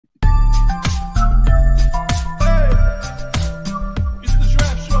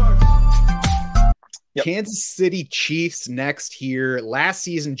Yep. Kansas City Chiefs next here. Last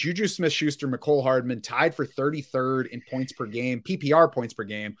season, Juju Smith-Schuster, Mecole Hardman tied for 33rd in points per game, PPR points per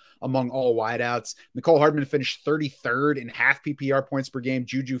game among all wideouts. Mecole Hardman finished 33rd in half PPR points per game.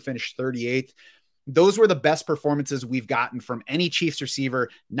 Juju finished 38th. Those were the best performances we've gotten from any Chiefs receiver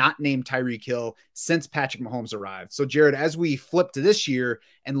not named Tyreek Hill since Patrick Mahomes arrived. So, Jared, as we flip to this year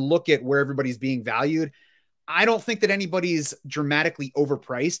and look at where everybody's being valued, I don't think that anybody's dramatically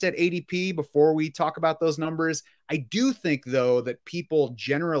overpriced at ADP before we talk about those numbers. I do think, though, that people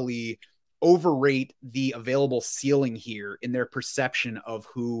generally overrate the available ceiling here in their perception of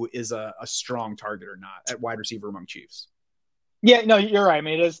who is a strong target or not at wide receiver among Chiefs. Yeah, no, you're right. I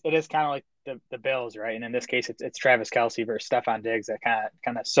mean, it is kind of like the Bills, right? And in this case, it's Travis Kelce versus Stephon Diggs that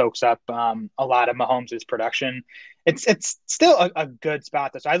kind of soaks up a lot of Mahomes' production. It's still a good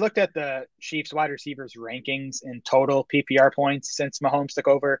spot though. So I looked at the Chiefs wide receivers rankings in total PPR points since Mahomes took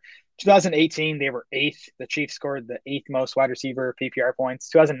over. 2018, they were eighth. The Chiefs scored the eighth most wide receiver PPR points.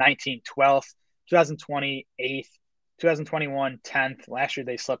 2019, 12th. 2020, eighth. 2021, 10th. Last year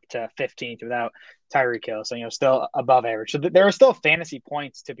they slipped to 15th without Tyreek Hill. So, still above average. So there are still fantasy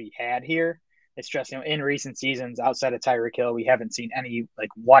points to be had here. It's just, in recent seasons outside of Tyreek Hill, we haven't seen any like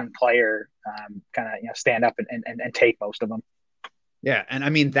one player kind of, stand up and take most of them. Yeah, and I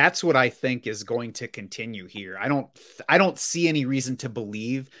mean that's what I think is going to continue here. I don't see any reason to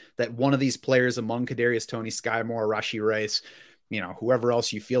believe that one of these players among Kadarius Toney, Skyy Moore, Rashee Rice, whoever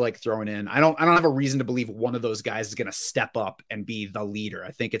else you feel like throwing in, I don't have a reason to believe one of those guys is going to step up and be the leader.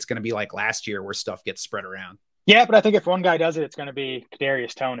 I think it's going to be like last year where stuff gets spread around. Yeah, but I think if one guy does it, it's going to be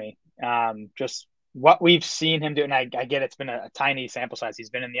Kadarius Toney. Just what we've seen him do, and I get it's been a tiny sample size. He's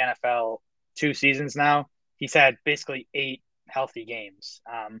been in the NFL 2 seasons now. He's had basically 8 healthy games.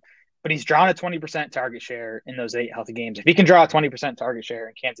 But he's drawn a 20% target share in those 8 healthy games. If he can draw a 20% target share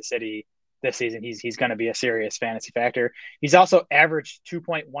in Kansas City this season, he's going to be a serious fantasy factor. He's also averaged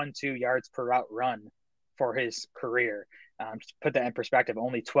 2.12 yards per route run for his career. To put that in perspective,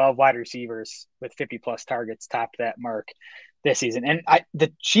 only 12 wide receivers with 50 plus targets topped that mark this season. And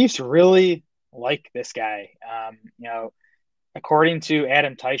the Chiefs really like this guy. According to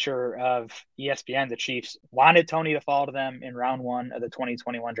Adam Teicher of ESPN, the Chiefs wanted Toney to fall to them in round 1 of the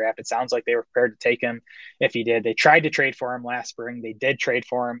 2021 draft. It sounds like they were prepared to take him if he did. They tried to trade for him last spring. They did trade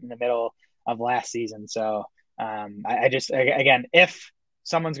for him in the middle of last season. So again, if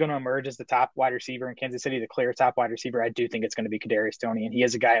someone's going to emerge as the top wide receiver in Kansas City, the clear top wide receiver, I do think it's going to be Kadarius Toney. And he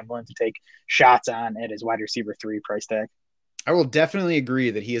is a guy I'm willing to take shots on at his wide receiver 3 price tag. I will definitely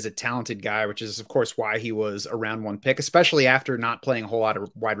agree that he is a talented guy, which is, of course, why he was a round 1 pick, especially after not playing a whole lot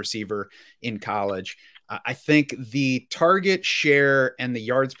of wide receiver in college. I think the target share and the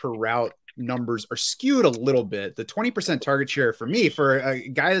yards per route numbers are skewed a little bit. The 20% target share for me, for a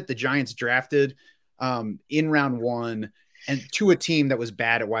guy that the Giants drafted in round 1 and to a team that was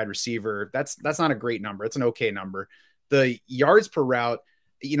bad at wide receiver, that's not a great number. It's an okay number. The yards per route,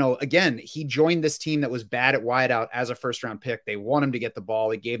 again, he joined this team that was bad at wideout as a first-round pick. They want him to get the ball.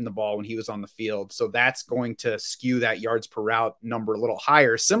 They gave him the ball when he was on the field. So that's going to skew that yards per route number a little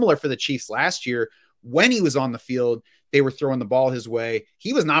higher. Similar for the Chiefs last year, when he was on the field, they were throwing the ball his way.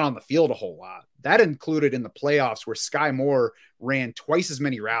 He was not on the field a whole lot. That included in the playoffs where Skyy Moore ran twice as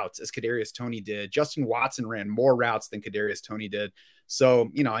many routes as Kadarius Toney did. Justin Watson ran more routes than Kadarius Toney did.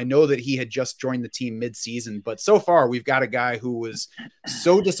 So, I know that he had just joined the team mid-season, but so far we've got a guy who was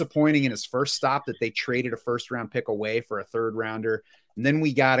so disappointing in his first stop that they traded a first-round pick away for a third-rounder. And then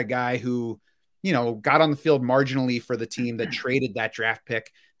we got a guy who, got on the field marginally for the team that traded that draft pick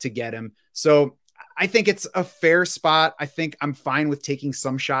to get him. So I think it's a fair spot. I think I'm fine with taking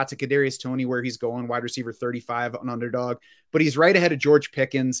some shots at Kadarius Toney where he's going, wide receiver 35 on underdog, but he's right ahead of George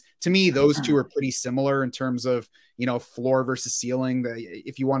Pickens. To me, those two are pretty similar in terms of, floor versus ceiling.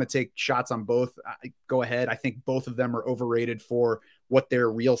 If you want to take shots on both, go ahead. I think both of them are overrated for what their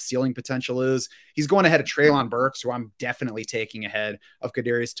real ceiling potential is. He's going ahead of Treylon Burks, who I'm definitely taking ahead of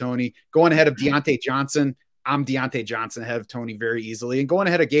Kadarius Toney. Going ahead of Deontay Johnson, I'm Deontay Johnson ahead of Toney very easily. And going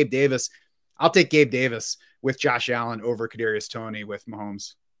ahead of Gabe Davis, I'll take Gabe Davis with Josh Allen over Kadarius Toney with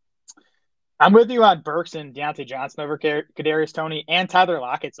Mahomes. I'm with you on Burks and Deontay Johnson over Kadarius Toney, and Tyler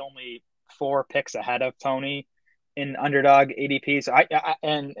Lockett's only 4 picks ahead of Toney in underdog ADP. So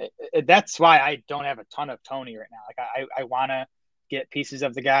and that's why I don't have a ton of Toney right now. Like I want to get pieces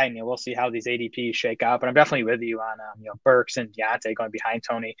of the guy, and we'll see how these ADPs shake out. But I'm definitely with you on Burks and Deontay going behind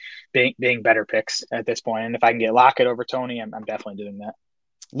Toney being better picks at this point. And if I can get Lockett over Toney, I'm definitely doing that.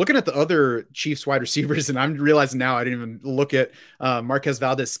 Looking at the other Chiefs wide receivers, and I'm realizing now I didn't even look at Marquez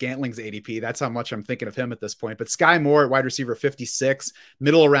Valdes-Scantling's ADP. That's how much I'm thinking of him at this point. But Skyy Moore, wide receiver 56,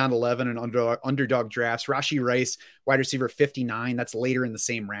 middle around 11 and underdog drafts. Rashee Rice, wide receiver 59. That's later in the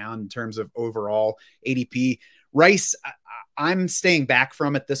same round in terms of overall ADP. Rice, I'm staying back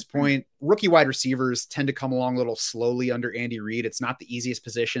from at this point. Rookie wide receivers tend to come along a little slowly under Andy Reid. It's not the easiest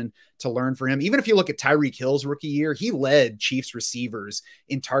position to learn for him. Even if you look at Tyreek Hill's rookie year, he led Chiefs receivers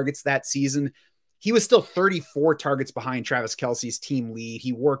in targets that season. He was still 34 targets behind Travis Kelce's team lead.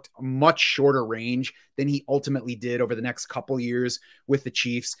 He worked a much shorter range than he ultimately did over the next couple years with the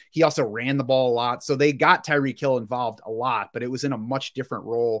Chiefs. He also ran the ball a lot. So they got Tyreek Hill involved a lot, but it was in a much different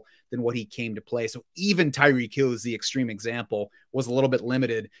role than what he came to play. So even Tyreek Hill is the extreme example, was a little bit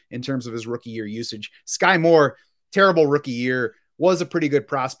limited in terms of his rookie year usage. Skyy Moore, terrible rookie year, was a pretty good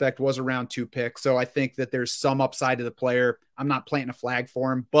prospect, was a round 2 pick. So I think that there's some upside to the player. I'm not planting a flag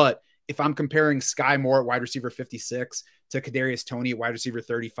for him, but if I'm comparing Skyy Moore at wide receiver 56 to Kadarius Toney at wide receiver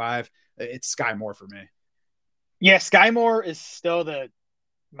 35, it's Skyy Moore for me. Yeah, Skyy Moore is still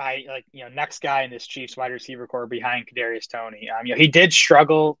my next guy in this Chiefs wide receiver core behind Kadarius Toney. He did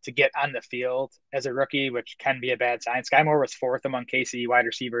struggle to get on the field as a rookie, which can be a bad sign. Skyy Moore was 4th among KC wide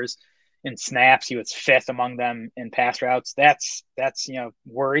receivers in snaps. He was 5th among them in pass routes. That's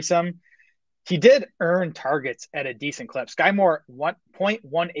worrisome. He did earn targets at a decent clip. Skyy Moore,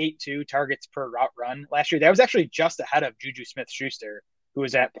 1.182 targets per route run last year. That was actually just ahead of Juju Smith-Schuster, who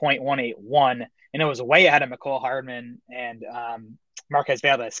was at 0.181, and it was way ahead of Mecole Hardman and Marquez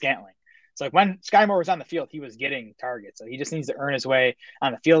Valdes-Scantling. So when Skyy Moore was on the field, he was getting targets. So he just needs to earn his way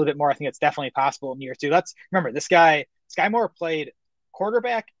on the field a bit more. I think it's definitely possible in year 2. Let's remember, this guy, Skyy Moore, played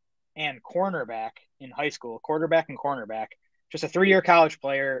quarterback and cornerback in high school, quarterback and cornerback, just a 3-year college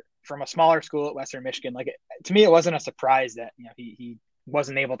player from a smaller school at Western Michigan. To me, it wasn't a surprise that he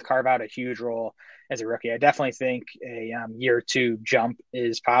wasn't able to carve out a huge role as a rookie. I definitely think a year 2 jump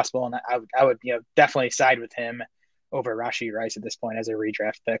is possible, and I would definitely side with him over Rashee Rice at this point as a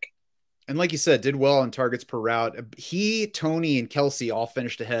redraft pick. And like you said, did well on targets per route. He, Toney, and Kelce all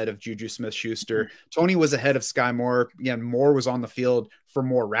finished ahead of Juju Smith-Schuster. Mm-hmm. Toney was ahead of Skyy Moore. Again, Moore was on the field for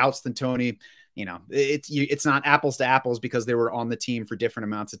more routes than Toney. It's not apples to apples because they were on the team for different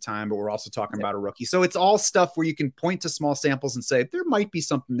amounts of time, but we're also talking about a rookie. So it's all stuff where you can point to small samples and say, there might be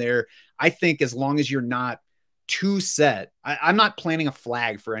something there. I think as long as you're not too set, I'm not planting a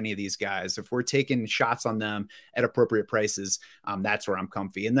flag for any of these guys. If we're taking shots on them at appropriate prices, that's where I'm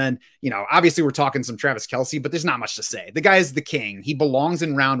comfy. And then, obviously we're talking some Travis Kelce, but there's not much to say. The guy's the king. He belongs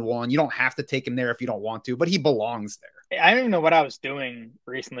in round 1. You don't have to take him there if you don't want to, but he belongs there. I don't even know what I was doing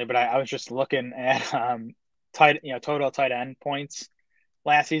recently, but I was just looking at total tight end points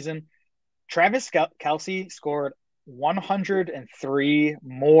last season. Travis Kelce scored 103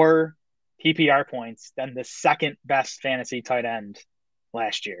 more PPR points than the second best fantasy tight end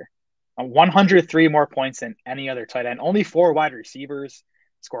last year. 103 more points than any other tight end. Only 4 wide receivers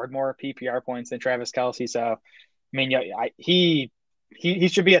scored more PPR points than Travis Kelce. So, he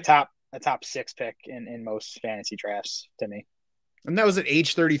should be a top 6 pick in most fantasy drafts to me. And that was at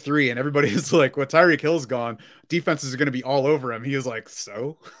age 33, and everybody was like, well, Tyreek Hill's gone. Defenses are going to be all over him. He was like,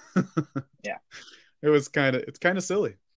 so? Yeah. It's kind of silly.